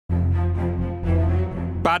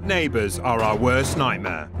Bad neighbours are our worst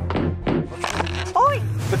nightmare. Oi!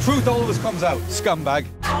 The truth always comes out, scumbag.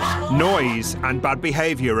 Noise and bad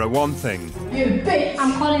behaviour are one thing. You bitch!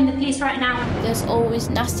 I'm calling the police right now. There's always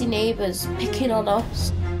nasty neighbours picking on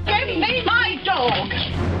us. Give me my dog!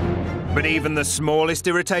 But even the smallest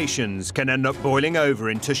irritations can end up boiling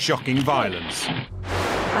over into shocking violence.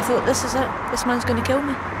 I thought, this is it. This man's going to kill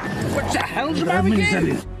me. What the hell's the matter with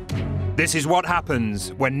you? This is what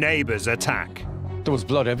happens when neighbours attack. There was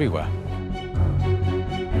blood everywhere.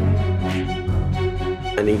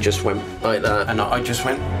 And he just went like that, and I just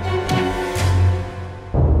went.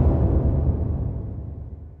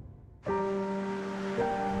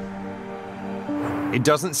 It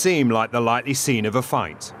doesn't seem like the likely scene of a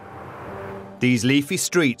fight. These leafy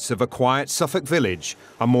streets of a quiet Suffolk village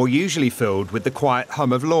are more usually filled with the quiet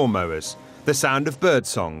hum of lawnmowers, the sound of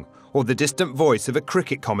birdsong, or the distant voice of a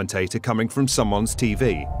cricket commentator coming from someone's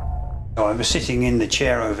TV. I was sitting in the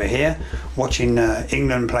chair over here, watching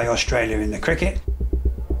England play Australia in the cricket.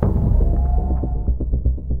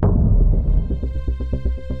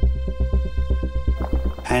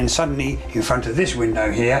 And suddenly, in front of this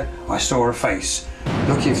window here, I saw a face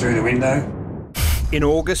looking through the window. In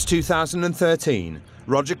August 2013,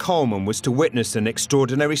 Roger Coleman was to witness an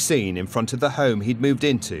extraordinary scene in front of the home he'd moved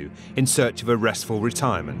into in search of a restful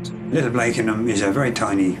retirement. Little Blakenham is a very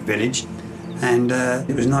tiny village, and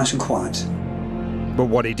it was nice and quiet. But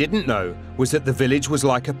what he didn't know was that the village was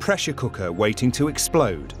like a pressure cooker waiting to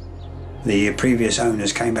explode. The previous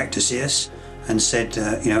owners came back to see us and said,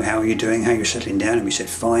 you know, how are you doing, how are you settling down? And we said,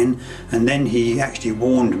 fine. And then he actually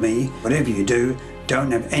warned me, whatever you do,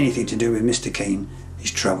 don't have anything to do with Mr. Keane.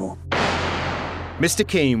 He's trouble. Mr.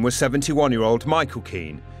 Keane was 71-year-old Michael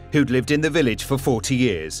Keane, who'd lived in the village for 40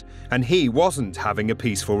 years, and he wasn't having a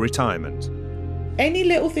peaceful retirement. Any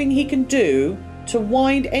little thing he can do to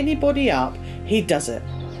wind anybody up, he does it.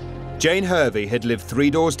 Jane Hervey had lived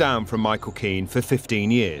 3 doors down from Michael Keane for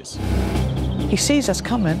 15 years. He sees us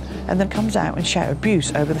coming and then comes out and shouts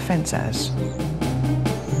abuse over the fence at us.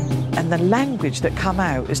 And the language that come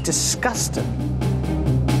out is disgusting.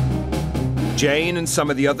 Jane and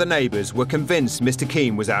some of the other neighbours were convinced Mr.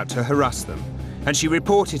 Keane was out to harass them, and she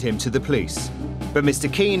reported him to the police. But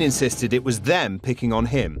Mr. Keane insisted it was them picking on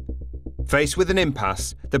him. Faced with an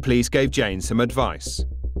impasse, the police gave Jane some advice.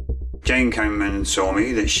 Jane came and saw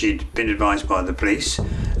me that she'd been advised by the police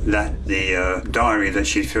that the diary that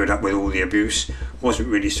she'd filled up with all the abuse wasn't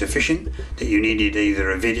really sufficient, that you needed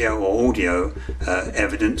either a video or audio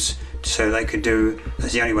evidence so they could do,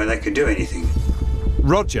 that's the only way they could do anything.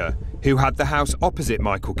 Roger, who had the house opposite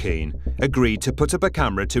Michael Keane, agreed to put up a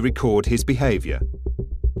camera to record his behaviour.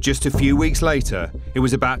 Just a few weeks later, it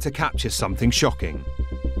was about to capture something shocking.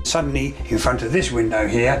 Suddenly, in front of this window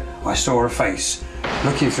here, I saw a face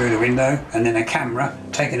looking through the window, and then a camera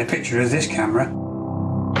taking a picture of this camera.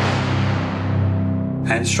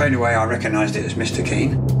 And straight away I recognised it as Mr.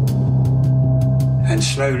 Keane. And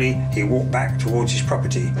slowly he walked back towards his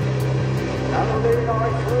property.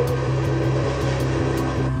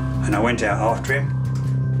 And I went out after him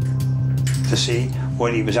to see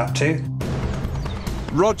what he was up to.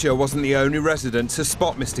 Roger wasn't the only resident to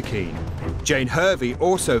spot Mr. Keane. Jane Hervey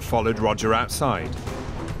also followed Roger outside.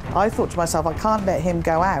 I thought to myself, I can't let him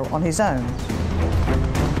go out on his own.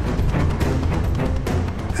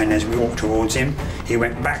 And as we walked towards him, he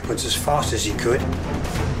went backwards as fast as he could.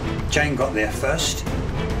 Jane got there first.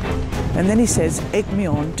 And then he says, egg me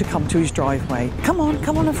on to come to his driveway. Come on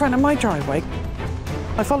in front of my driveway.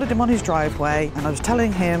 I followed him on his driveway and I was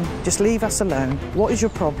telling him, just leave us alone. What is your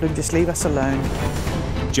problem? Just leave us alone.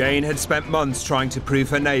 Jane had spent months trying to prove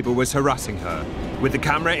her neighbour was harassing her. With the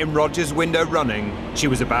camera in Roger's window running, she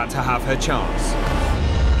was about to have her chance.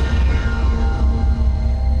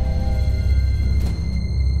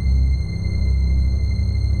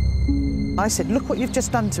 I said, look what you've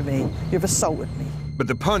just done to me. You've assaulted me. But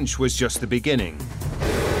the punch was just the beginning.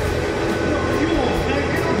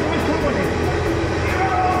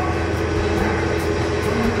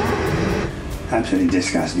 Absolutely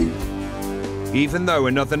disgusting. Even though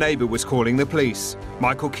another neighbour was calling the police,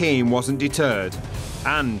 Michael Keane wasn't deterred.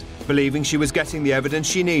 And, believing she was getting the evidence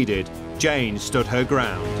she needed, Jane stood her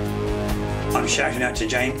ground. I'm shouting out to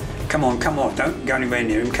Jane, come on, don't go anywhere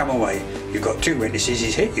near him, come away. You've got 2 witnesses,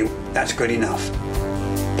 he's hit you, that's good enough.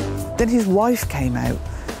 Then his wife came out,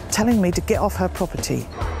 telling me to get off her property.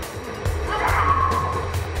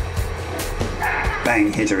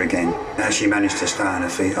 Bang, hit her again. How she managed to stay on her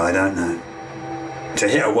feet, I don't know. To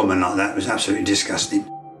hit a woman like that was absolutely disgusting.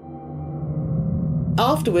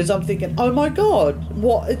 Afterwards, I'm thinking, oh my God,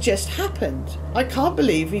 what had just happened? I can't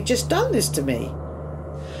believe he just done this to me.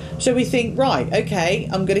 So we think, right, okay,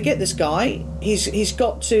 I'm going to get this guy. He's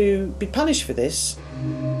got to be punished for this.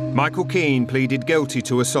 Michael Keane pleaded guilty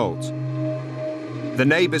to assault. The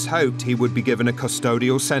neighbours hoped he would be given a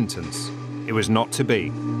custodial sentence. It was not to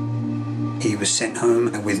be. He was sent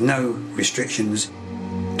home with no restrictions.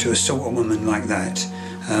 To assault a woman like that,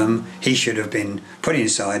 he should have been put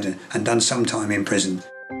inside and done some time in prison.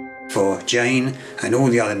 For Jane and all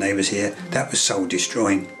the other neighbours here, that was soul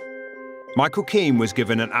destroying. Michael Keane was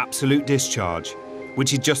given an absolute discharge,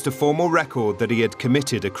 which is just a formal record that he had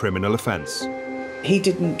committed a criminal offence. He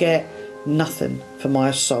didn't get nothing for my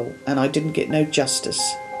assault, and I didn't get no justice.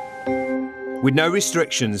 With no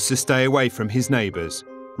restrictions to stay away from his neighbours,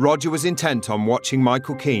 Roger was intent on watching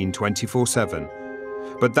Michael Keane 24/7.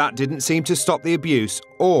 But that didn't seem to stop the abuse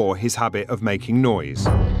or his habit of making noise.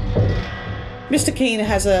 Mr. Keane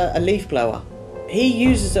has a leaf blower. He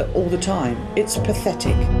uses it all the time. It's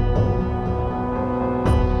pathetic.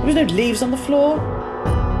 There was no leaves on the floor,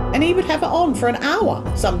 and he would have it on for an hour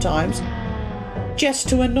sometimes, just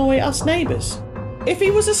to annoy us neighbours. If he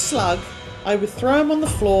was a slug, I would throw him on the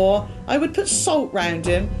floor, I would put salt round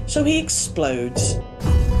him so he explodes.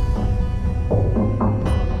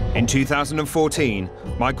 In 2014,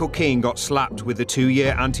 Michael Keane got slapped with a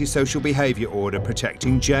 2-year antisocial behaviour order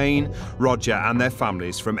protecting Jane, Roger and their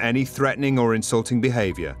families from any threatening or insulting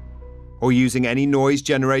behaviour, or using any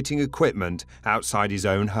noise-generating equipment outside his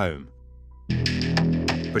own home.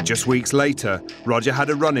 But just weeks later, Roger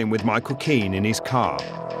had a run-in with Michael Keane in his car.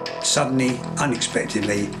 Suddenly,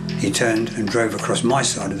 unexpectedly, he turned and drove across my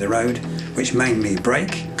side of the road, which made me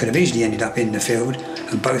brake. Could have easily ended up in the field,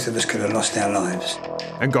 and both of us could have lost our lives.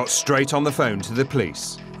 And got straight on the phone to the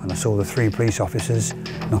police. And I saw the 3 police officers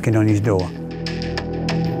knocking on his door.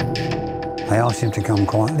 I asked him to come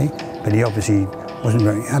quietly, but he obviously wasn't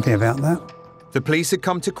very happy about that. The police had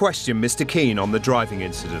come to question Mr. Keane on the driving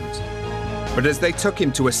incident. But as they took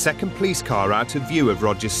him to a second police car out of view of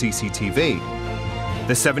Roger's CCTV,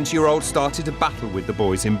 the 70-year-old started a battle with the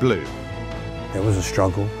boys in blue. There was a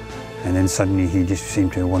struggle, and then suddenly he just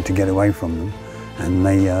seemed to want to get away from them, and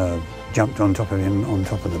they jumped on top of him, on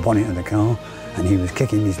top of the bonnet of the car, and he was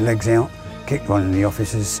kicking his legs out, kicked one of the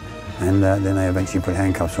officers, and then they eventually put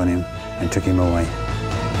handcuffs on him and took him away.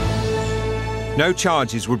 No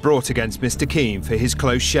charges were brought against Mr. Keane for his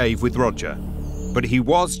close shave with Roger, but he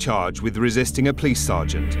was charged with resisting a police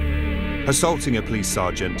sergeant, assaulting a police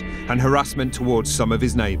sergeant, and harassment towards some of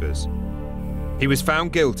his neighbours. He was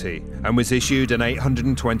found guilty and was issued an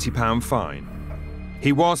 £820 fine.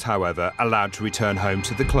 He was, however, allowed to return home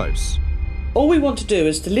to the close. All we want to do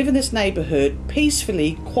is to live in this neighbourhood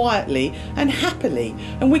peacefully, quietly and happily,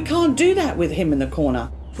 and we can't do that with him in the corner.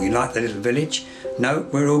 We like the little village. No,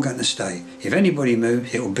 we're all going to stay. If anybody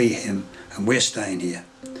moves, it will be him, and we're staying here.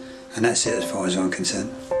 And that's it as far as I'm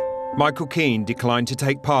concerned. Michael Keane declined to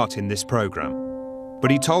take part in this programme,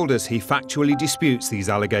 but he told us he factually disputes these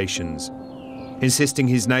allegations, insisting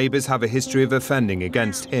his neighbours have a history of offending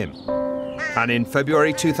against him. And in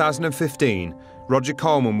February 2015, Roger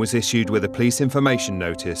Coleman was issued with a police information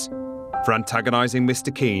notice for antagonising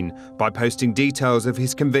Mr. Keane by posting details of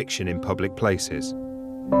his conviction in public places.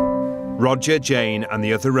 Roger, Jane and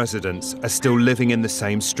the other residents are still living in the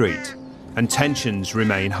same street, and tensions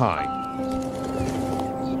remain high.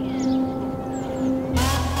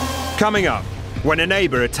 Coming up, when a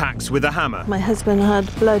neighbour attacks with a hammer. My husband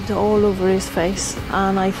had blood all over his face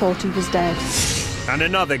and I thought he was dead. And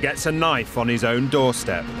another gets a knife on his own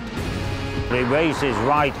doorstep. He raised his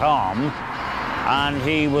right arm and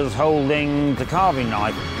he was holding the carving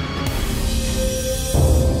knife.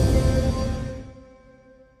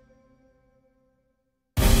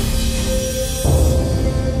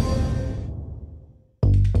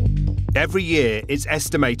 Every year, it's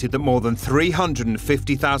estimated that more than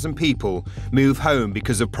 350,000 people move home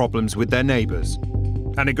because of problems with their neighbours.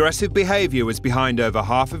 And aggressive behaviour was behind over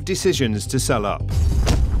half of decisions to sell up.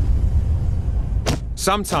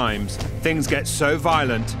 Sometimes, things get so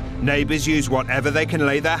violent, neighbours use whatever they can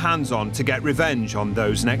lay their hands on to get revenge on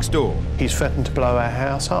those next door. He's threatened to blow our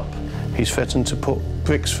house up. He's threatened to put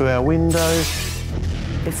bricks through our windows.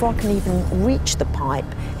 Before I can even reach the pipe,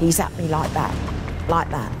 he's at me like that,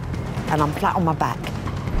 and I'm flat on my back.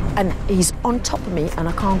 And he's on top of me and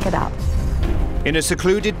I can't get up. In a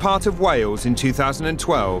secluded part of Wales in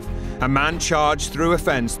 2012, a man charged through a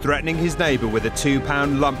fence threatening his neighbour with a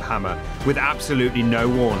 £2 lump hammer with absolutely no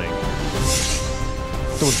warning.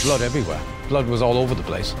 There was blood everywhere. Blood was all over the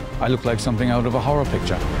place. I looked like something out of a horror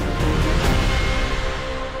picture.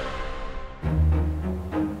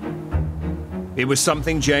 It was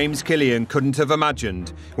something James Killian couldn't have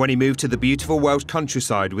imagined when he moved to the beautiful Welsh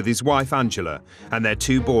countryside with his wife Angela and their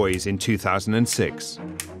 2 boys in 2006.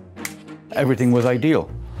 Everything was ideal.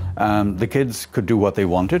 The kids could do what they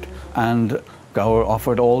wanted, and Gower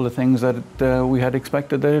offered all the things that we had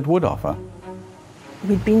expected that it would offer.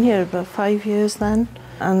 We'd been here about 5 years then,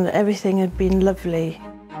 and everything had been lovely.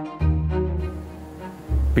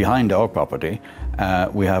 Behind our property,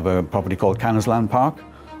 we have a property called Cannesland Park,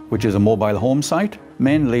 which is a mobile home site,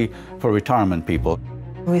 mainly for retirement people.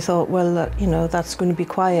 We thought, well, you know, that's going to be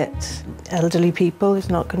quiet. Elderly people, there's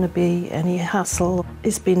not going to be any hassle.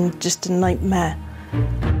 It's been just a nightmare.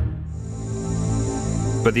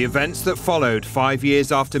 But the events that followed 5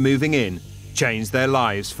 years after moving in changed their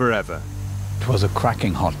lives forever. It was a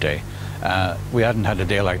cracking hot day. We hadn't had a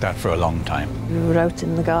day like that for a long time. We were out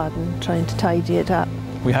in the garden trying to tidy it up.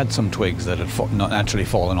 We had some twigs that had naturally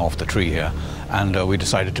fallen off the tree here, and we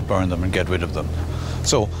decided to burn them and get rid of them.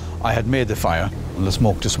 So I had made the fire, and the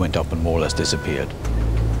smoke just went up and more or less disappeared.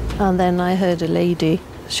 And then I heard a lady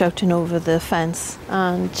shouting over the fence,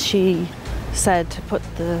 and she said to put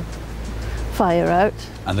the fire out.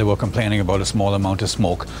 And they were complaining about a small amount of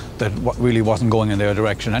smoke that really wasn't going in their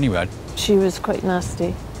direction anyway. She was quite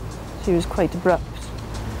nasty. She was quite abrupt.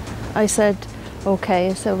 I said,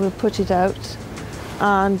 OK, so we'll put it out.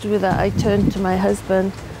 And with that, I turned to my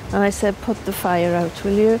husband and I said, put the fire out,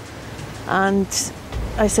 will you? And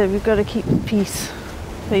I said, we've got to keep the peace.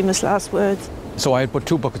 Famous last words. So I had put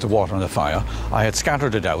 2 buckets of water on the fire. I had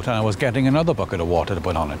scattered it out and I was getting another bucket of water to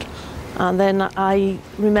put on it. And then I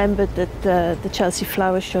remembered that the Chelsea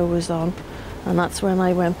Flower Show was on, and that's when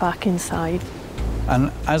I went back inside.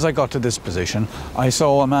 And as I got to this position, I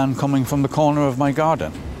saw a man coming from the corner of my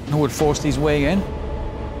garden who had forced his way in.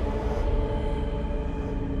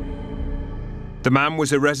 The man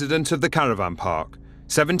was a resident of the caravan park,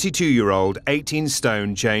 72-year-old,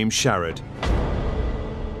 18-stone James Sharrod.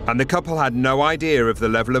 And the couple had no idea of the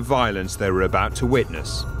level of violence they were about to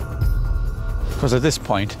witness. It was at this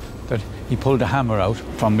point that he pulled a hammer out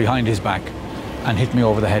from behind his back and hit me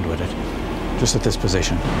over the head with it, just at this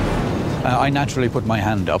position. I naturally put my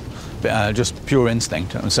hand up, just pure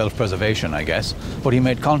instinct and self-preservation, I guess, but he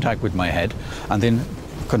made contact with my head and then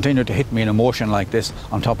continued to hit me in a motion like this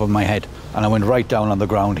on top of my head, and I went right down on the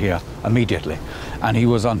ground here immediately, and he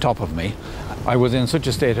was on top of me. I was in such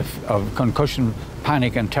a state of concussion,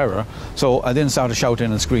 panic and terror, so I then started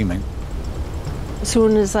shouting and screaming. As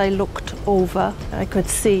soon as I looked over, I could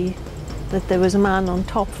see that there was a man on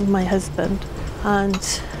top of my husband,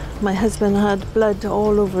 and my husband had blood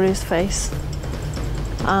all over his face,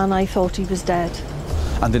 and I thought he was dead.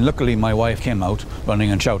 And then luckily my wife came out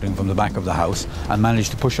running and shouting from the back of the house and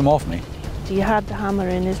managed to push him off me. He had the hammer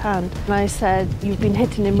in his hand, and I said, you've been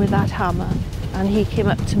hitting him with that hammer. And he came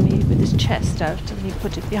up to me with his chest out and he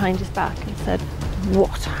put it behind his back and said,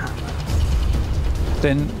 what hammer?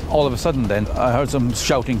 Then all of a sudden then I heard some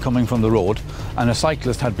shouting coming from the road, and a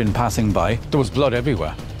cyclist had been passing by. There was blood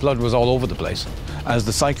everywhere. Blood was all over the place. As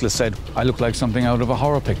the cyclist said, I looked like something out of a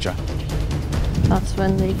horror picture. That's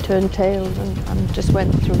when they turned tail and just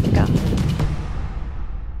went through the gap.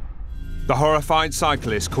 The horrified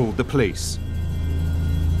cyclist called the police.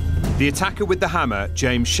 The attacker with the hammer,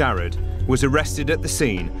 James Sharrod, was arrested at the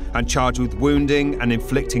scene and charged with wounding and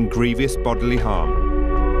inflicting grievous bodily harm.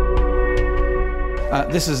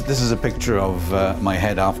 This is a picture of my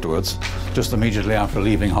head afterwards, just immediately after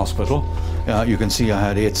leaving hospital. You can see I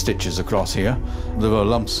had 8 stitches across here. There were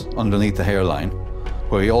lumps underneath the hairline,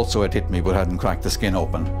 where he also had hit me but hadn't cracked the skin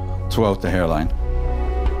open throughout the hairline.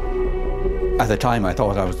 At the time I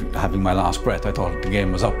thought I was having my last breath. I thought the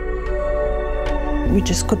game was up. We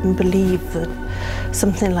just couldn't believe that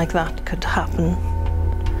something like that could happen.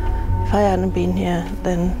 If I hadn't been here,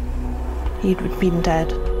 then he'd have been dead.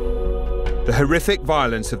 The horrific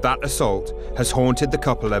violence of that assault has haunted the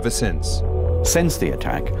couple ever since. Since the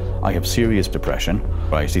attack, I have serious depression.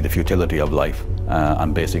 I see the futility of life.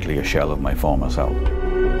 I'm basically a shell of my former self.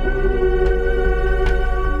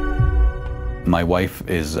 My wife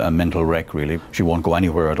is a mental wreck, really. She won't go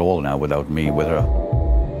anywhere at all now without me with her.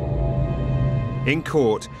 In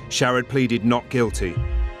court, Sharrod pleaded not guilty,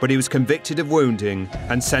 but he was convicted of wounding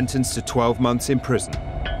and sentenced to 12 months in prison.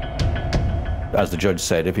 As the judge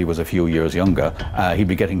said, if he was a few years younger, he'd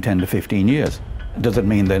be getting 10 to 15 years. Does it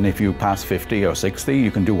mean then if you pass 50 or 60,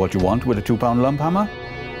 you can do what you want with a 2-pound lump hammer?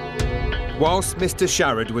 Whilst Mr.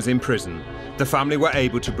 Sharrod was in prison, the family were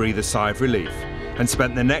able to breathe a sigh of relief and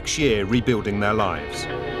spent the next year rebuilding their lives.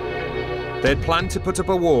 They had planned to put up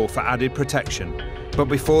a wall for added protection, but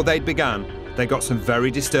before they'd begun, they got some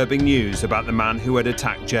very disturbing news about the man who had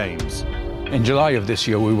attacked James. In July of this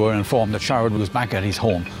year, we were informed that Sharad was back at his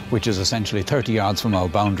home, which is essentially 30 yards from our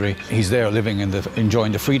boundary. He's there living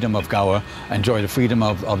enjoying the freedom of Gower, enjoying the freedom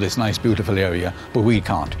of this nice, beautiful area, but we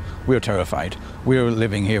can't. We're terrified. We're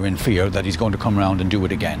living here in fear that he's going to come around and do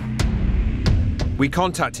it again. We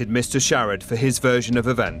contacted Mr. Sharad for his version of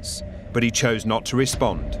events, but he chose not to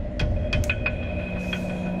respond.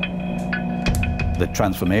 The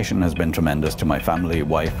transformation has been tremendous to my family,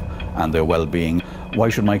 wife, and their well-being. Why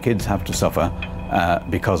should my kids have to suffer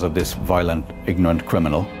because of this violent, ignorant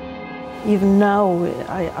criminal? Even now,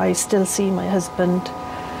 I still see my husband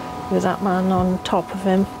with that man on top of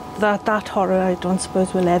him. That horror, I don't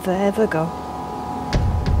suppose, will ever go.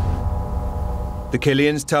 The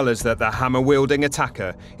Killians tell us that the hammer-wielding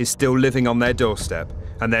attacker is still living on their doorstep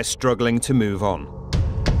and they're struggling to move on.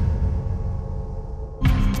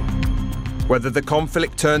 Whether the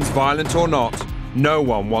conflict turns violent or not, no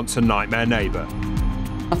one wants a nightmare neighbour.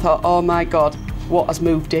 I thought, oh my God, what has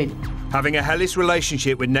moved in? Having a hellish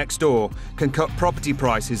relationship with next door can cut property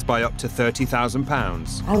prices by up to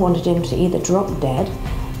 £30,000. I wanted him to either drop dead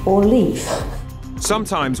or leave.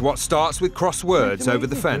 Sometimes what starts with cross words over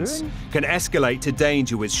the fence can escalate to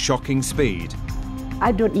danger with shocking speed.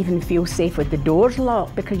 I don't even feel safe with the doors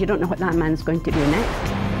locked because you don't know what that man's going to do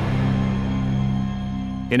next.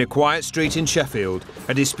 In a quiet street in Sheffield,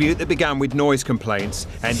 a dispute that began with noise complaints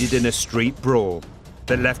ended in a street brawl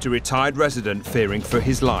that left a retired resident fearing for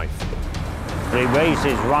his life. He raised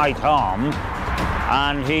his right arm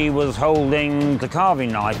and he was holding the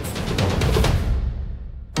carving knife.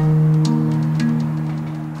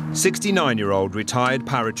 69-year-old retired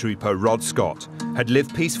paratrooper Rod Scott had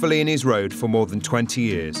lived peacefully in his road for more than 20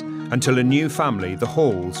 years until a new family, the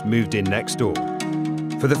Halls, moved in next door.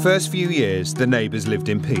 For the first few years, the neighbours lived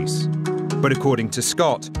in peace. But according to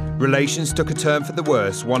Scott, relations took a turn for the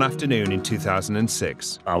worse one afternoon in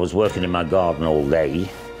 2006. I was working in my garden all day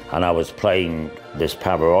and I was playing this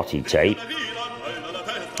Pavarotti tape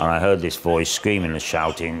and I heard this voice screaming and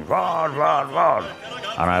shouting, "Rod, Rod, Rod!"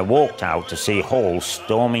 And I walked out to see Hall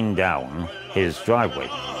storming down his driveway.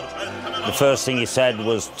 The first thing he said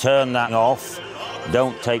was, "Turn that off,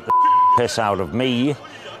 don't take the piss out of me,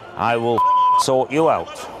 I will sort you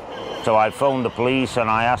out." So I phoned the police and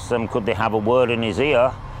I asked them could they have a word in his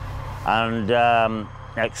ear and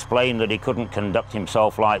explained that he couldn't conduct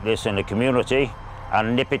himself like this in the community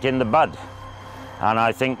and nip it in the bud. And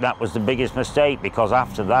I think that was the biggest mistake because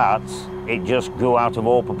after that it just grew out of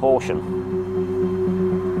all proportion.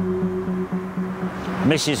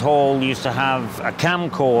 Mrs. Hall used to have a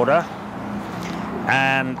camcorder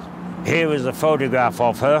and here is a photograph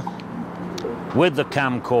of her with the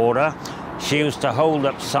camcorder. She used to hold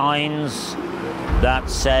up signs that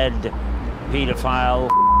said paedophile,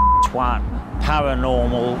 twat,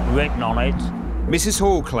 paranormal written on it. Mrs.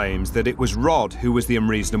 Hall claims that it was Rod who was the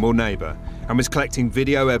unreasonable neighbour and was collecting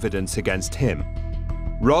video evidence against him.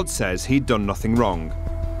 Rod says he'd done nothing wrong.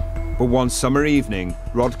 But one summer evening,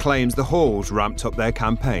 Rod claims the Halls ramped up their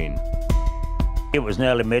campaign. It was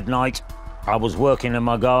nearly midnight. I was working in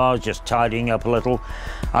my garage, just tidying up a little.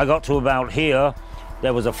 I got to about here.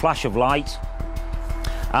 There was a flash of light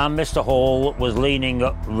and Mr. Hall was leaning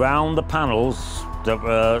up round the panels that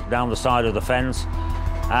were down the side of the fence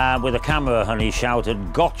with a camera and he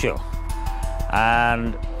shouted, "Gotcha!"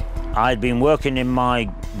 And I'd been working in my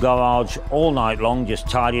garage all night long, just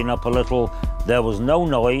tidying up a little. There was no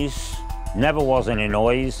noise, never was any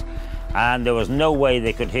noise, and there was no way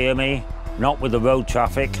they could hear me, not with the road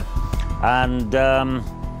traffic, and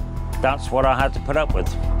that's what I had to put up with.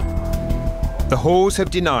 The Halls have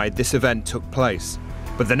denied this event took place,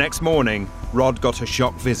 but the next morning, Rod got a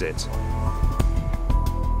shock visit.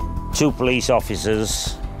 2 police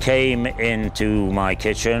officers came into my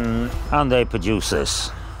kitchen and they produced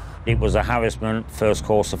this. It was a harassment first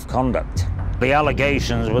course of conduct. The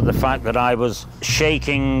allegations were the fact that I was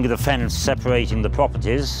shaking the fence separating the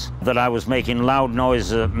properties, that I was making loud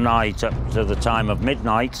noises at night up to the time of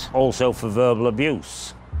midnight, also for verbal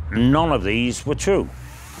abuse. None of these were true.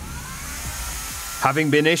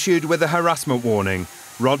 Having been issued with a harassment warning,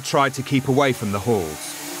 Rod tried to keep away from the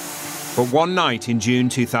Halls. But one night in June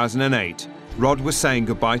 2008, Rod was saying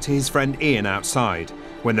goodbye to his friend Ian outside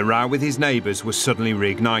when the row with his neighbours was suddenly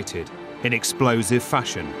reignited in explosive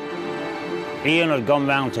fashion. Ian had gone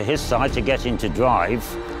round to his side to get into drive,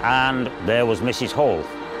 and there was Mrs. Hall,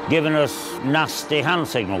 giving us nasty hand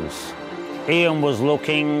signals. Ian was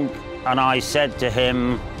looking, and I said to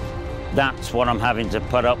him, "That's what I'm having to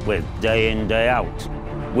put up with day in, day out."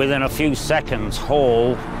 Within a few seconds,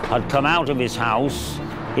 Hall had come out of his house.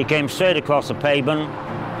 He came straight across the pavement,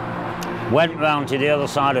 went round to the other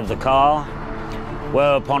side of the car,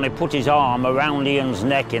 whereupon he put his arm around Ian's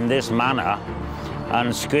neck in this manner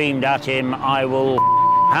and screamed at him, "I will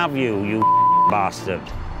have you, you bastard."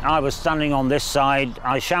 I was standing on this side.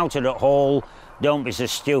 I shouted at Hall, "Don't be so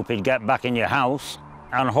stupid, get back in your house."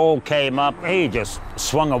 And Hall came up, he just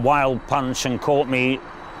swung a wild punch and caught me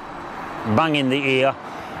bang in the ear.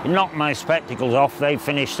 He knocked my spectacles off, they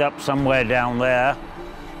finished up somewhere down there.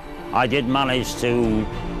 I did manage to,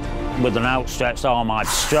 with an outstretched arm, I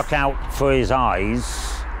struck out for his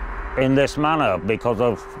eyes in this manner because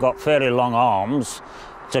I've got fairly long arms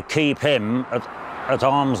to keep him at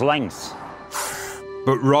arm's length.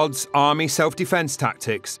 But Rod's army self-defence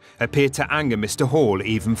tactics appeared to anger Mr. Hall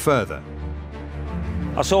even further.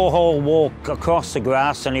 I saw Hall walk across the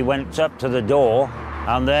grass and he went up to the door,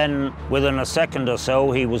 and then within a second or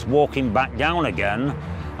so he was walking back down again,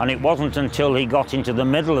 and it wasn't until he got into the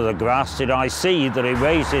middle of the grass did I see that he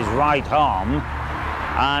raised his right arm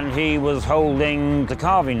and he was holding the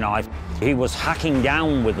carving knife. He was hacking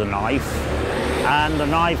down with the knife and the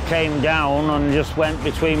knife came down and just went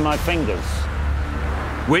between my fingers.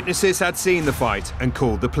 Witnesses had seen the fight and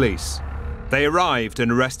called the police. They arrived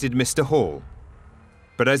and arrested Mr. Hall.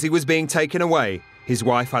 But as he was being taken away, his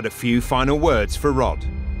wife had a few final words for Rod.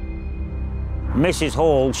 Mrs.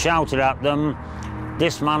 Hall shouted at them,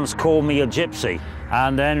 "This man's called me a gypsy."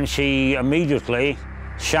 And then she immediately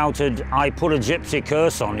shouted, "I put a gypsy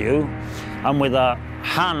curse on you." And with her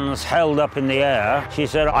hands held up in the air, she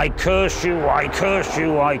said, "I curse you, I curse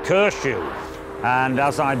you, I curse you." And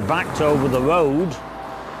as I backed over the road,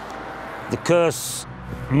 the curse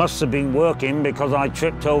must have been working because I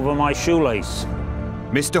tripped over my shoelace.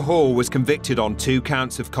 Mr. Hall was convicted on 2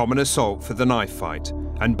 counts of common assault for the knife fight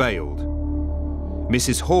and bailed.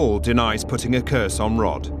 Mrs. Hall denies putting a curse on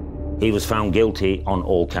Rod. He was found guilty on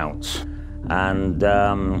all counts. And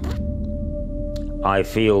I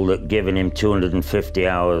feel that giving him 250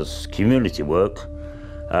 hours community work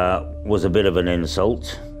was a bit of an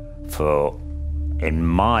insult for, in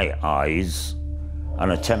my eyes,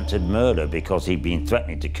 an attempted murder because he'd been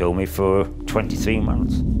threatening to kill me for 23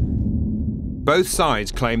 months. Both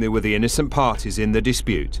sides claim they were the innocent parties in the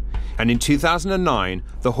dispute, and in 2009,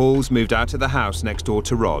 the Halls moved out of the house next door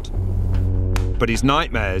to Rod. But his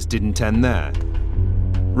nightmares didn't end there.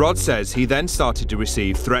 Rod says he then started to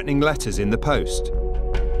receive threatening letters in the post.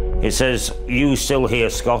 It says, "You still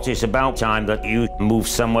here, Scott? It's about time that you move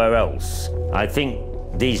somewhere else." I think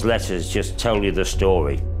these letters just tell you the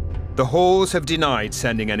story. The Halls have denied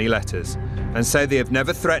sending any letters and say they have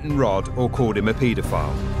never threatened Rod or called him a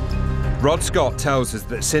paedophile. Rod Scott tells us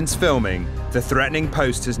that since filming, the threatening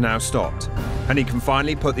post has now stopped, and he can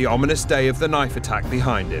finally put the ominous day of the knife attack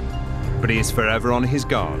behind him. But he is forever on his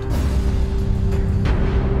guard.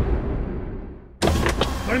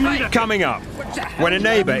 Coming up, when a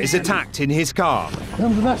neighbour is attacked in his car,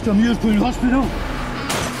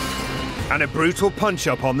 and a brutal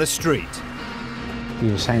punch-up on the street.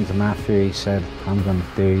 He was saying to Matthew, he said, "I'm going to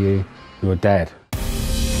do you, you're dead."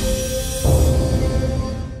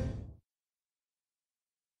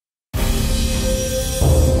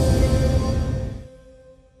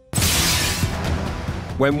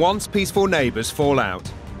 When once peaceful neighbours fall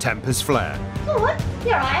out, tempers flare. Oh, what?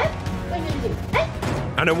 Here I am. What are you going to do? Hey?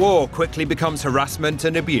 And a war quickly becomes harassment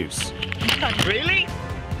and abuse. Really?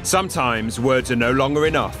 Sometimes words are no longer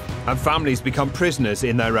enough, and families become prisoners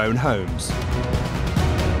in their own homes.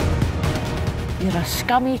 You're a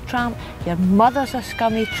scummy tramp, your mother's a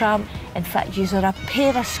scummy tramp, in fact, you're a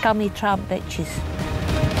pair of scummy tramp bitches.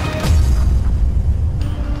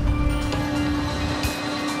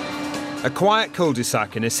 A quiet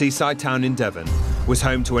cul-de-sac in a seaside town in Devon was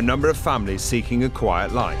home to a number of families seeking a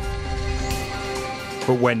quiet life.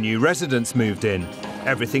 But when new residents moved in,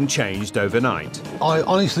 everything changed overnight. I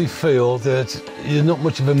honestly feel that you're not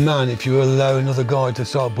much of a man if you allow another guy to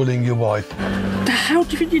start bullying your wife. The hell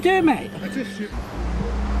do you think you're doing, mate?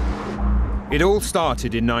 It all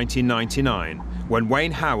started in 1999 when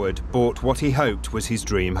Wayne Howard bought what he hoped was his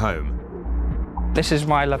dream home. This is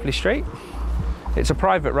my lovely street. It's a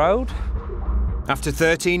private road. After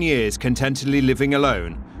 13 years contentedly living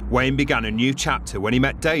alone, Wayne began a new chapter when he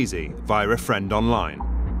met Daisy via a friend online.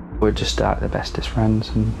 We're just the bestest friends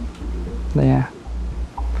and, yeah,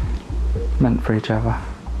 meant for each other.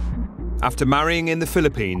 After marrying in the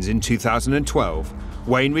Philippines in 2012,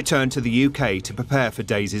 Wayne returned to the UK to prepare for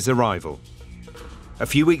Daisy's arrival. A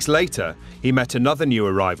few weeks later, he met another new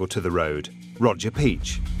arrival to the road, Roger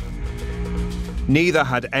Peach. Neither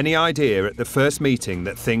had any idea at the first meeting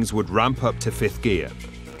that things would ramp up to 5th gear.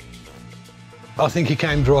 I think he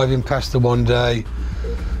came driving past her one day,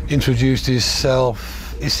 introduced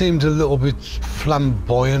himself. He seemed a little bit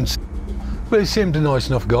flamboyant. Well, he seemed a nice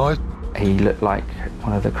enough guy. He looked like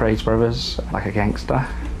one of the Craig brothers, like a gangster.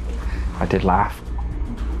 I did laugh.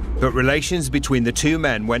 But relations between the two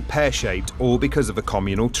men went pear-shaped, all because of a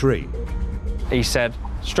communal tree. He said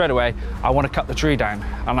straight away, I want to cut the tree down.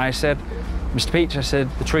 And I said, Mr. Peach, I said,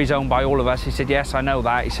 the tree's owned by all of us. He said, yes, I know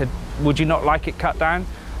that. He said, would you not like it cut down?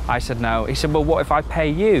 I said, no. He said, well, what if I pay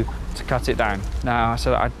you to cut it down? No, I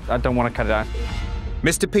said, I don't want to cut it down.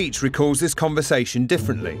 Mr. Peach recalls this conversation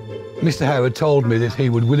differently. Mr. Howard told me that he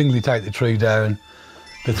would willingly take the tree down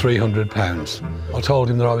for £300. I told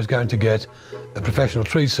him that I was going to get a professional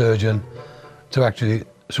tree surgeon to actually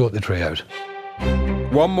sort the tree out.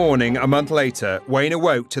 One morning, a month later, Wayne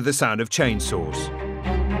awoke to the sound of chainsaws.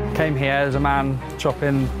 Came here, there's a man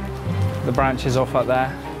chopping the branches off up there.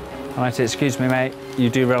 And I said, excuse me, mate, you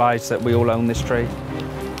do realise that we all own this tree?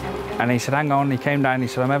 And he said, hang on. He came down, he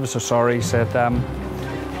said, I'm ever so sorry. He said,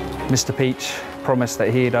 Mr. Peach promised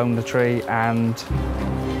that he had owned the tree and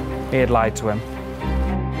he had lied to him.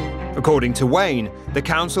 According to Wayne, the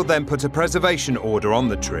council then put a preservation order on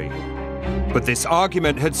the tree. But this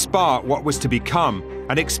argument had sparked what was to become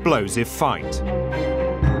an explosive fight.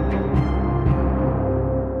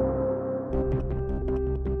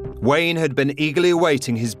 Wayne had been eagerly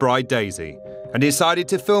awaiting his bride Daisy and decided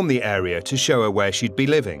to film the area to show her where she'd be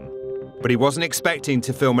living. But he wasn't expecting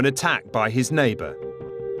to film an attack by his neighbour.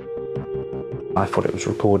 I thought it was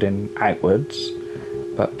recording outwards,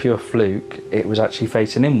 but pure fluke, it was actually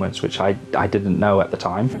facing inwards, which I didn't know at the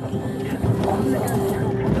time.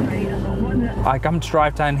 I come to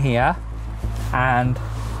drive down here, and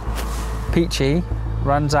Peachy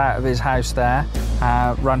runs out of his house there,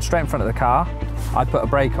 runs straight in front of the car. I put a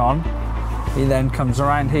brake on. He then comes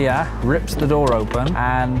around here, rips the door open,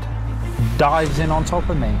 and dives in on top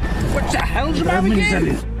of me. What the hell's the matter with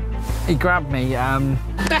you? He grabbed me.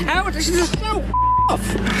 The hell? This is so off!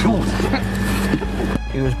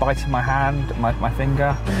 He was biting my hand, my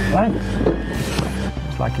finger.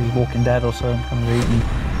 It's like he was Walking Dead or something, kind of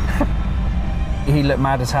eating. He looked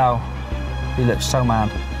mad as hell. He looked so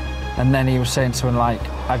mad. And then he was saying something like,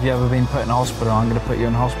 have you ever been put in a hospital? I'm going to put you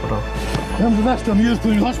in hospital. When's the last time you was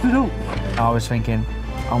put in hospital? I was thinking,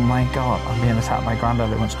 oh my God, I'm being attacked by Grandad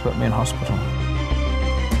that wants to put me in hospital.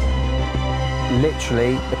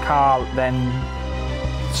 Literally, the car then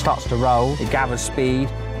starts to roll, it gathers speed,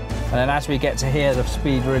 and then as we get to here, the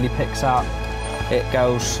speed really picks up. It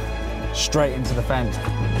goes straight into the fence.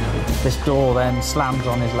 This door then slams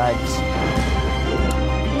on his legs.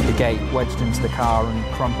 The gate wedged into the car and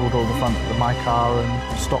crumpled all the front of my car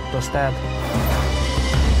and stopped us dead.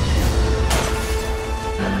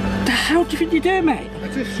 What the hell do you think you're doing, mate?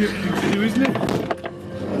 That's a shit thing to do, isn't it?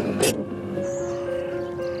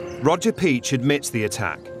 Roger Peach admits the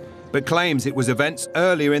attack, but claims it was events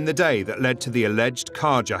earlier in the day that led to the alleged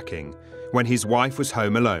carjacking when his wife was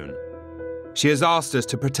home alone. She has asked us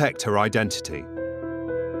to protect her identity.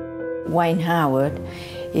 Wayne Howard,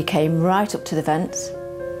 he came right up to the fence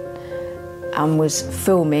and was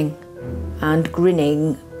filming and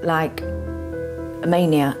grinning like a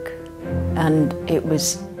maniac. And it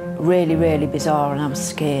was really, really bizarre, and I was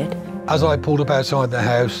scared. As I pulled up outside the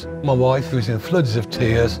house, my wife, who was in floods of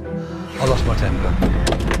tears, I lost my temper.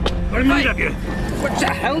 What the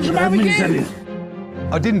hell's the matter with you?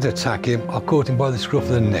 I didn't attack him. I caught him by the scruff of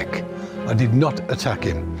the neck. I did not attack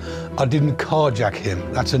him. I didn't carjack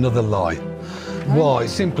him. That's another lie. Why?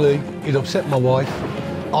 Simply, it upset my wife.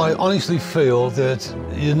 I honestly feel that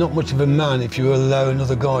you're not much of a man if you allow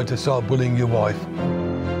another guy to start bullying your wife.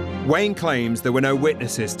 Wayne claims there were no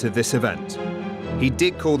witnesses to this event. He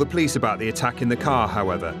did call the police about the attack in the car,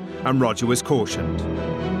 however, and Roger was cautioned.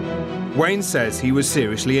 Wayne says he was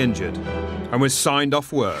seriously injured and was signed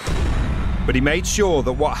off work. But he made sure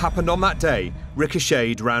that what happened on that day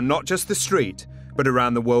ricocheted around not just the street, but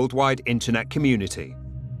around the worldwide internet community.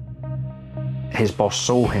 His boss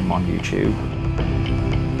saw him on YouTube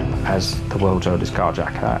as the world's oldest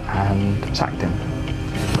carjacker and sacked him.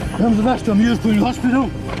 When was the last time you was put in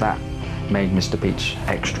hospital? That made Mr. Peach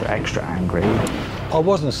extra angry. I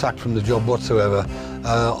wasn't sacked from the job whatsoever.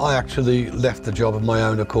 I actually left the job of my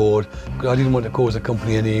own accord because I didn't want to cause the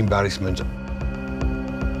company any embarrassment.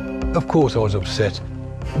 Of course I was upset.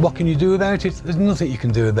 What can you do about it? There's nothing you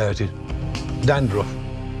can do about it. Dandruff.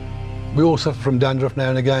 We all suffer from dandruff now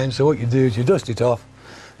and again, so what you do is you dust it off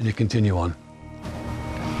and you continue on.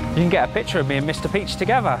 You can get a picture of me and Mr. Peach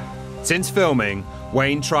together. Since filming,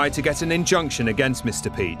 Wayne tried to get an injunction against Mr.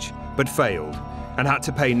 Peach, but failed, and had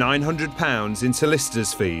to pay £900 in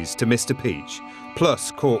solicitor's fees to Mr. Peach,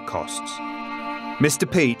 plus court costs. Mr.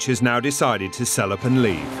 Peach has now decided to sell up and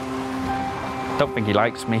leave. Don't think he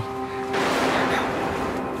likes me.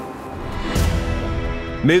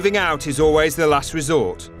 Moving out is always the last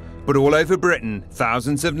resort, but all over Britain,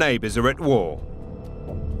 thousands of neighbours are at war.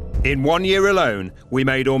 In 1 year alone, we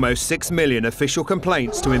made almost 6 million official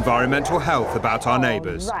complaints to environmental health about our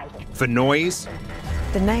neighbours. For noise.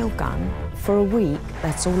 The nail gun, for a week,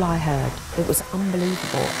 that's all I heard. It was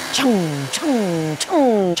unbelievable. Chung, chung,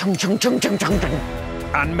 chung, chung, chung, chung, chung, chung, chung.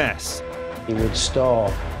 And mess. He would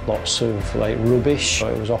store lots of like rubbish.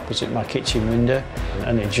 It was opposite my kitchen window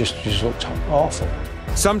and it just looked awful.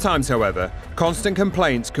 Sometimes, however, constant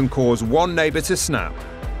complaints can cause one neighbour to snap.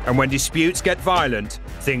 And when disputes get violent,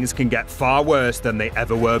 things can get far worse than they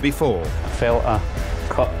ever were before. I felt a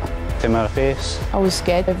cut to my face. I was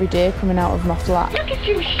scared every day coming out of my flat. Look at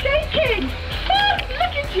you shaking! Oh,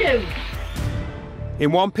 look at you!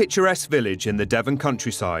 In one picturesque village in the Devon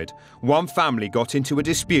countryside, one family got into a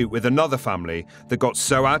dispute with another family that got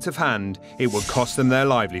so out of hand it would cost them their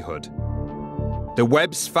livelihood. The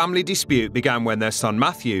Webbs' family dispute began when their son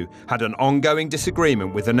Matthew had an ongoing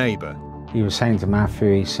disagreement with a neighbour. He was saying to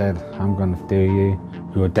Matthew, he said, "I'm going to do you,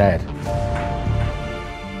 you're dead."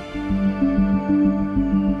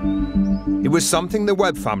 It was something the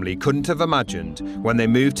Webb family couldn't have imagined when they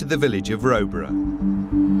moved to the village of Neighbour.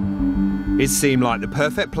 It seemed like the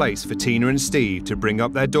perfect place for Tina and Steve to bring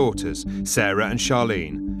up their daughters, Sarah and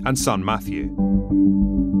Charlene, and son Matthew.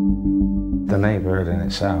 The neighbourhood in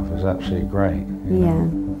itself was absolutely great. Yeah,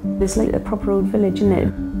 it's like a proper old village, isn't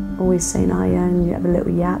it? Always saying hiya and you have a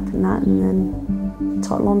little yap and that, and then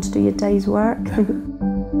toddle on to do your day's work.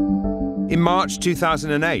 In March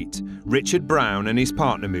 2008, Richard Brown and his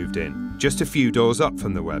partner moved in, just a few doors up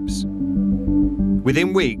from the Webbs.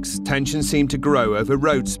 Within weeks, tension seemed to grow over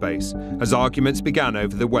road space as arguments began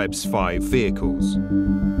over the Webbs' 5 vehicles.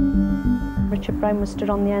 Richard Brown was stood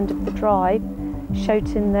on the end of the drive,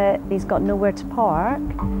 shouting that he's got nowhere to park,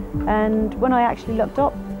 and when I actually looked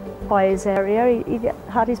up by his area, he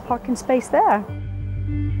had his parking space there.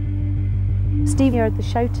 Steve heard the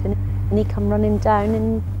shouting and he come running down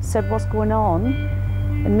and said, "What's going on?"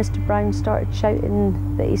 And Mr. Brown started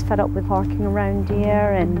shouting that he's fed up with parking around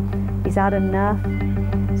here and he's had enough.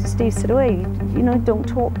 So Steve said, "Oh, you know, don't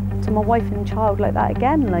talk to my wife and child like that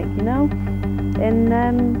again, like, you know."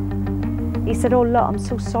 And he said, "Oh, look, I'm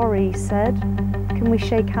so sorry," he said. "Can we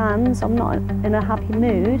shake hands? I'm not in a happy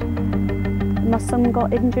mood. My son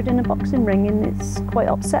got injured in a boxing ring and it's quite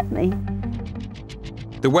upset me."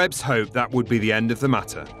 The Webbs hoped that would be the end of the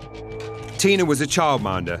matter. Tina was a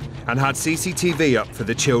childminder and had CCTV up for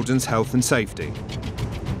the children's health and safety.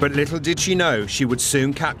 But little did she know she would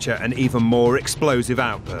soon capture an even more explosive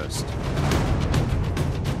outburst.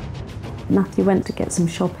 Matthew went to get some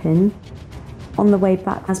shopping. On the way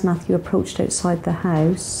back, as Matthew approached outside the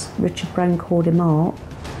house, Richard Brown called him up.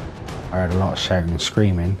 I heard a lot of shouting and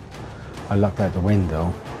screaming. I looked out the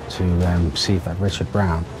window to see that Richard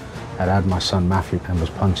Brown had my son Matthew and was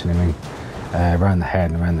punching him around the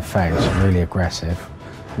head and around the face, really aggressive.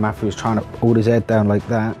 Matthew was trying to hold his head down like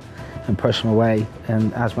that and push him away,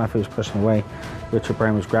 and as Matthew was pushing away, Richard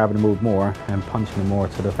Brown was grabbing him more and punching him more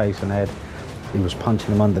to the face and head. He was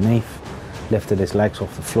punching him underneath, lifted his legs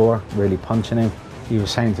off the floor, really punching him. He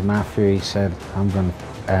was saying to Matthew, he said, "I'm going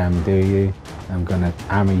to do you, I'm going to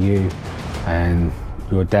hammer you, and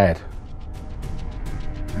you're dead."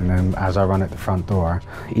 And then as I ran out the front door,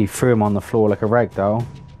 he threw him on the floor like a rag doll.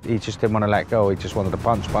 He just didn't want to let go, he just wanted to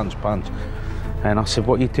punch, punch, punch. And I said,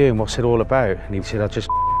 "What are you doing? What's it all about?" And he said, "I just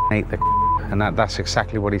hate the and that's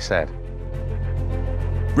exactly what he said.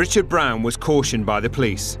 Richard Brown was cautioned by the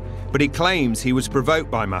police, but he claims he was provoked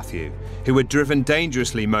by Matthew, who had driven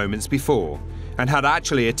dangerously moments before and had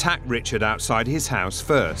actually attacked Richard outside his house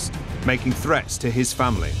first, making threats to his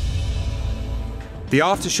family. The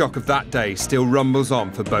aftershock of that day still rumbles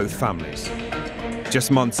on for both families. Just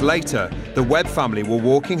months later, the Webb family were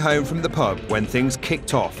walking home from the pub when things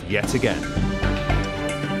kicked off yet again.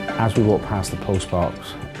 As we walked past the post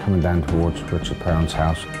box, coming down towards Richard Brown's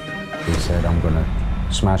house, he said, "I'm going to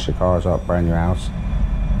smash your cars up, burn your house."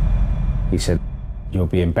 He said, "You'll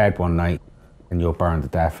be in bed one night and you'll burn to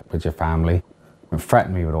death with your family," and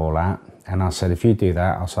threatened me with all that. And I said, "If you do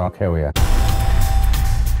that, I'll kill you."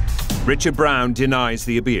 Richard Brown denies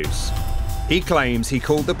the abuse. He claims he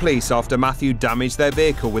called the police after Matthew damaged their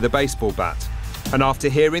vehicle with a baseball bat and after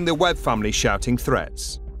hearing the Webb family shouting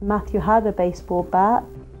threats. Matthew had a baseball bat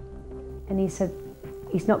and he said,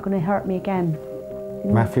 "He's not going to hurt me again."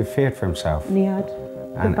 Matthew feared for himself. And he had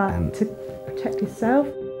the bat to protect himself.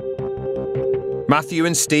 Matthew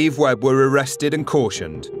and Steve Webb were arrested and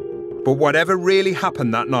cautioned. But whatever really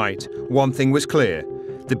happened that night, one thing was clear.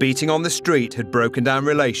 The beating on the street had broken down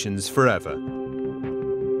relations forever.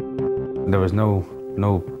 There was no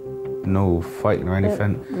no fighting or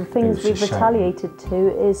anything. The things we've retaliated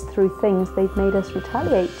to is through things they've made us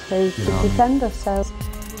retaliate to defend ourselves.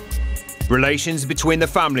 Relations between the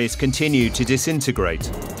families continued to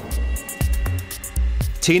disintegrate.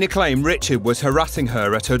 Tina claimed Richard was harassing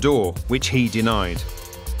her at her door, which he denied.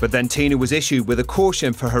 But then Tina was issued with a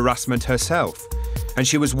caution for harassment herself, and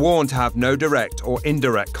she was warned to have no direct or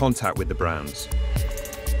indirect contact with the Browns.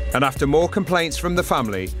 And after more complaints from the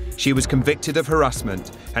family, she was convicted of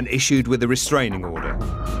harassment and issued with a restraining order.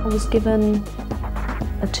 I was given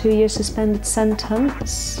a 2-year suspended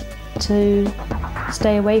sentence to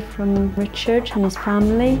stay away from Richard and his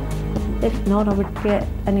family. If not, I would get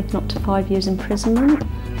anything up to 5 years imprisonment.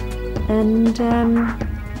 And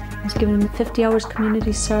I was given 50 hours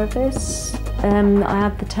community service. I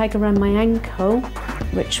had the tag around my ankle,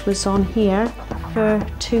 which was on here for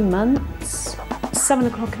 2 months. 7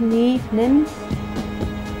 o'clock in the evening,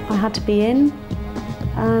 I had to be in,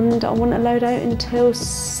 and I wasn't allowed out until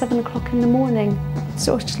 7 o'clock in the morning.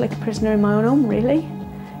 So I was just like a prisoner in my own home, really.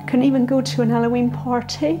 Couldn't even go to an Halloween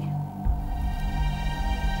party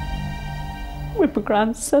with my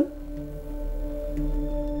grandson.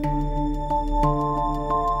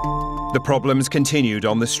 The problems continued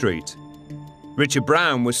on the street. Richard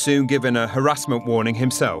Brown was soon given a harassment warning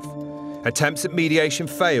himself. Attempts at mediation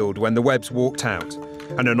failed when the Webbs walked out,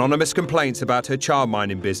 and anonymous complaints about her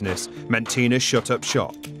childminding business meant Tina shut up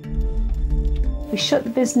shop. We shut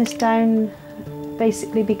the business down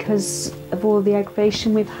basically because of all the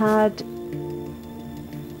aggravation we've had.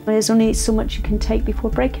 There's only so much you can take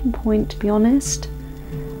before breaking point, to be honest.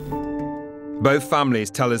 Both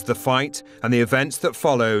families tell us the fight and the events that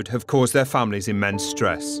followed have caused their families immense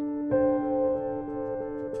stress.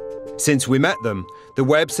 Since we met them, the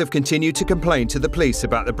Webbs have continued to complain to the police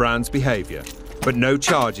about the Browns' behaviour, but no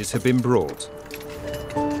charges have been brought.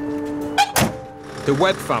 The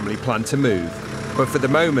Webb family plan to move, but for the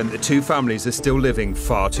moment the two families are still living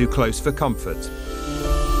far too close for comfort.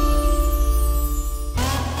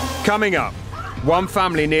 Coming up, one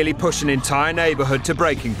family nearly pushed an entire neighbourhood to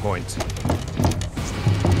breaking point.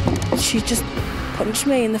 She just punched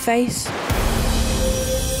me in the face.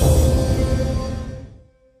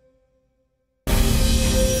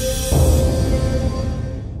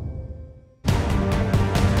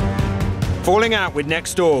 Falling out with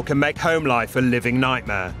next door can make home life a living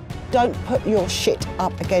nightmare. Don't put your shit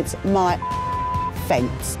up against my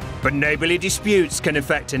fence. But neighbourly disputes can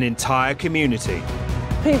affect an entire community.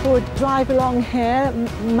 People would drive along here,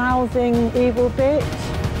 mouthing evil bits.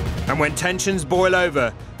 And when tensions boil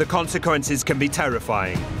over, the consequences can be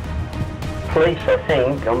terrifying. Police, I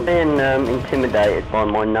think. I'm being intimidated by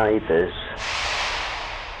my neighbours.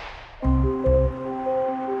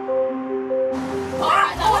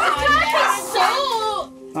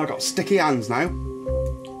 I've got sticky hands now.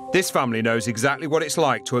 This family knows exactly what it's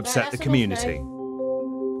like to upset the community.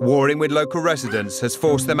 Warring with local residents has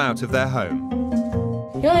forced them out of their home.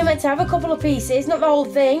 You're only meant to have a couple of pieces, not the whole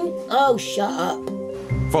thing. Oh, shut up.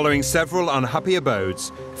 Following several unhappy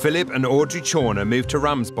abodes, Philip and Audrey Chawner moved to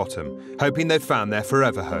Ramsbottom, hoping they'd found their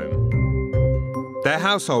forever home. Their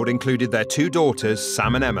household included their 2 daughters,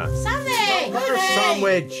 Sam and Emma. Sammy! Have a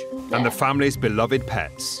sandwich! And the family's beloved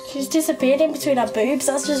pets. She's disappeared in between her boobs,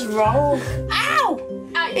 that's just wrong. Ow!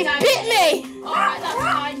 It bit me! Alright, that's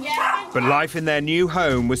fine, yeah. But life in their new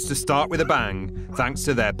home was to start with a bang, thanks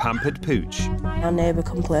to their pampered pooch. Our neighbour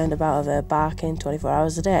complained about her barking 24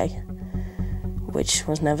 hours a day, which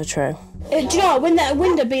was never true. Do you know, when that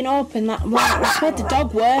window being open, that made the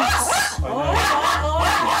dog worse.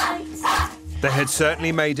 They had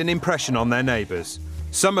certainly made an impression on their neighbours,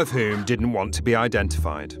 some of whom didn't want to be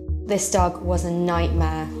identified. This dog was a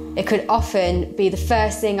nightmare. It could often be the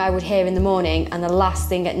first thing I would hear in the morning and the last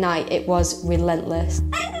thing at night. It was relentless.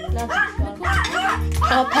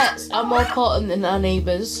 Our pets are more important than our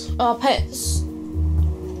neighbours. Our pets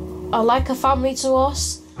are like a family to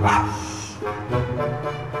us.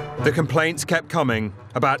 The complaints kept coming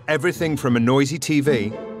about everything from a noisy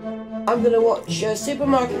TV. I'm going to watch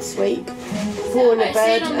Supermarket Sweep, fall in a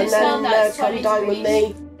bed and then come down with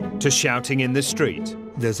me. To shouting in the street.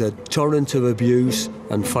 There's a torrent of abuse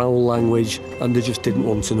and foul language, and they just didn't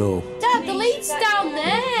want to know. Dad, the lead's down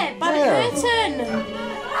there, by the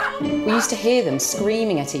curtain. We used to hear them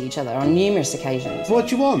screaming at each other on numerous occasions. What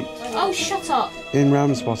do you want? Oh, shut up. In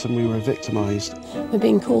Ramsbottom, we were victimised. We've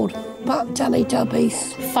been called Bat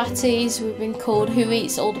Teletubbies, fatties, we've been called who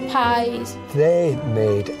eats all the pies. They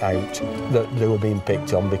made out that they were being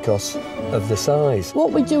picked on because of the size.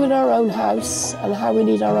 What we do in our own house and how we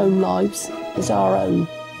lead our own lives is our own.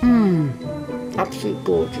 Absolutely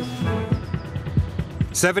gorgeous.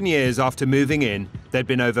 7 years after moving in, there'd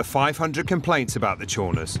been over 500 complaints about the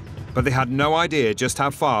Chawners, but they had no idea just how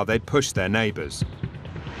far they'd pushed their neighbours.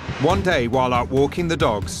 One day, while out walking the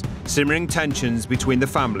dogs, simmering tensions between the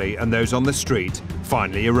family and those on the street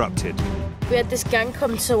finally erupted. We had this gang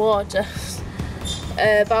come towards us.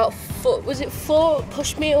 About four, was it four,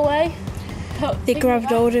 pushed me away. They grabbed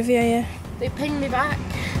hold of you, yeah. They pinged me back.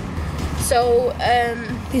 So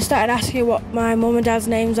they started asking what my mum and dad's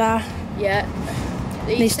names are. Yeah.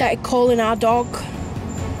 They started calling our dog.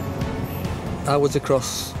 I was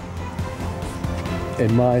across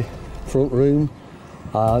in my front room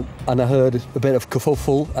and I heard a bit of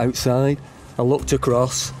kerfuffle outside. I looked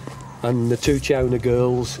across and the two Chowner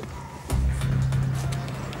girls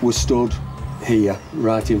were stood here,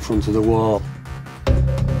 right in front of the wall.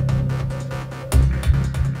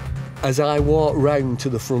 As I walked round to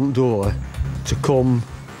the front door to come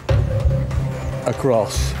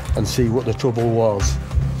across and see what the trouble was,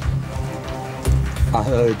 I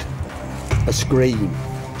heard a scream.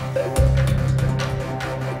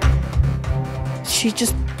 She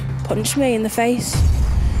just punched me in the face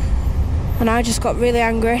and I just got really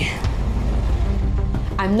angry.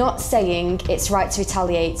 I'm not saying it's right to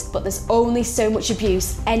retaliate, but there's only so much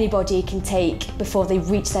abuse anybody can take before they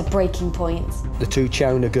reach their breaking point. The two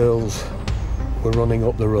Chowner girls were running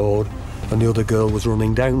up the road and the other girl was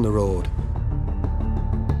running down the road.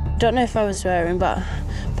 Don't know if I was swearing, but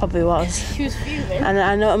probably was. She was fuming.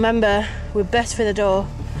 And I remember we burst through the door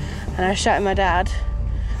and I was shouting at my dad.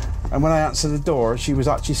 And when I answered the door, she was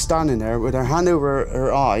actually standing there with her hand over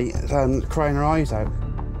her eye and crying her eyes out.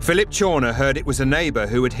 Philip Chawner heard it was a neighbour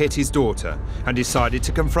who had hit his daughter and decided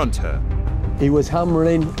to confront her. He was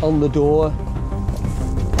hammering on the door.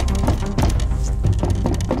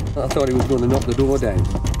 I thought he was going to knock the door down.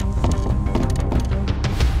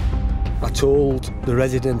 I told the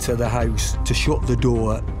residents of the house to shut the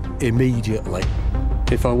door immediately.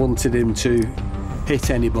 If I wanted him to hit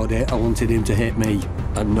anybody, I wanted him to hit me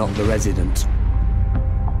and not the residents.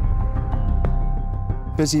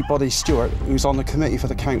 Busybody Stewart, who's on the committee for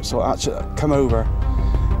the council, actually come over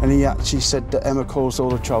and he actually said that Emma caused all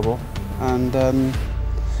the trouble and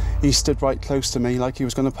he stood right close to me like he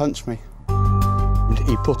was going to punch me.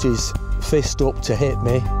 He put his fist up to hit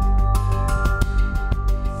me.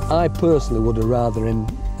 I personally would have rather him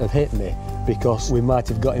have hit me because we might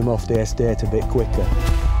have got him off the estate a bit quicker.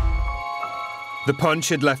 The punch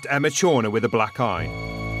had left Emma Chawner with a black eye.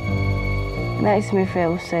 It makes me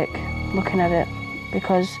feel sick looking at it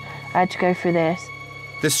because I had to go through this.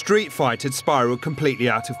 The street fight had spiralled completely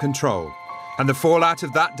out of control, and the fallout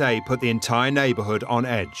of that day put the entire neighbourhood on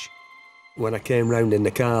edge. When I came round in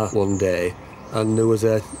the car one day and there was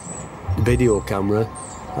a video camera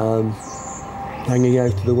hanging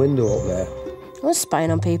out of the window up there. I was spying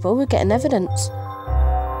on people, we're getting evidence.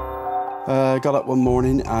 Got up one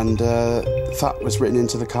morning and fat was written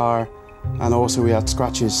into the car and also we had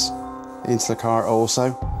scratches into the car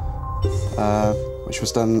also, which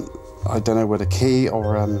was done, I don't know, with a key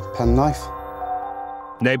or a penknife.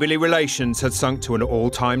 Neighbourly relations had sunk to an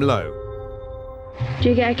all-time low. Do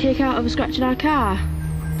you get a kick out of a scratch in our car?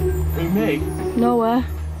 Who, me? Nowhere.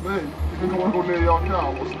 Me? You think I want to go near your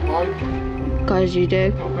car? What's the point? Because you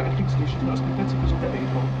do.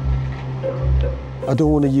 I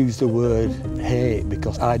don't want to use the word hate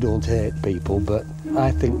because I don't hate people, but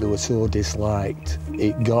I think they were so disliked,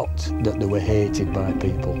 it got that they were hated by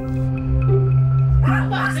people.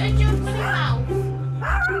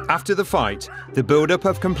 After the fight, the build-up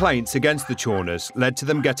of complaints against the Chawners led to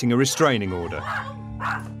them getting a restraining order.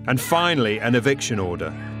 And finally, an eviction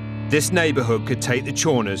order. This neighbourhood could take the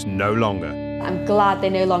Chawners no longer. I'm glad they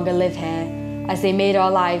no longer live here, as they made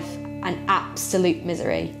our life an absolute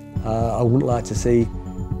misery. I wouldn't like to see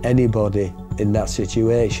anybody in that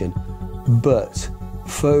situation, but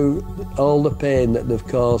for all the pain that they've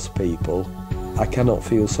caused people, I cannot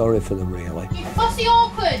feel sorry for them, really. What's the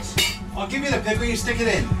awkward? I'll give you the pickle, you stick it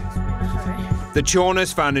in. The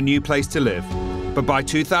Chawners found a new place to live, but by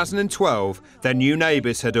 2012, their new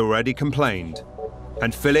neighbours had already complained.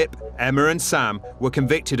 And Philip, Emma and Sam were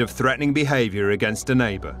convicted of threatening behaviour against a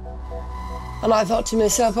neighbour. And I thought to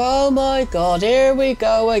myself, oh my God, here we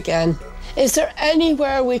go again. Is there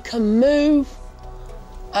anywhere we can move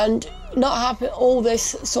and not have all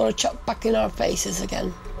this sort of chucked back in our faces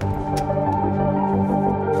again?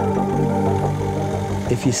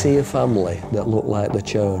 If you see a family that look like the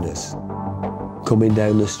Chawners coming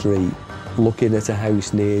down the street, looking at a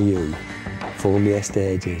house near you, phone the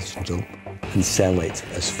estate agent up and sell it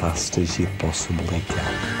as fast as you possibly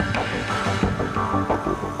can.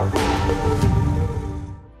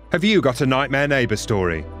 Have you got a nightmare neighbour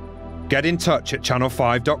story? get in touch at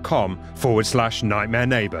channel5.com/Nightmare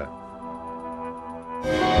Neighbour.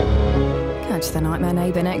 Catch the Nightmare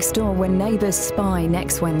Neighbour next door when neighbours spy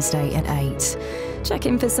next Wednesday at 8. Check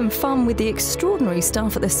in for some fun with the extraordinary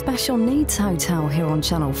staff at the Special Needs Hotel here on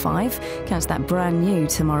Channel 5. Catch that brand new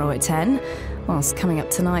tomorrow at 10. Whilst coming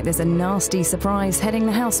up tonight, there's a nasty surprise heading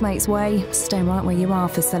the housemates' way. Stay right where you are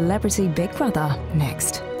for Celebrity Big Brother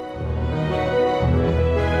next.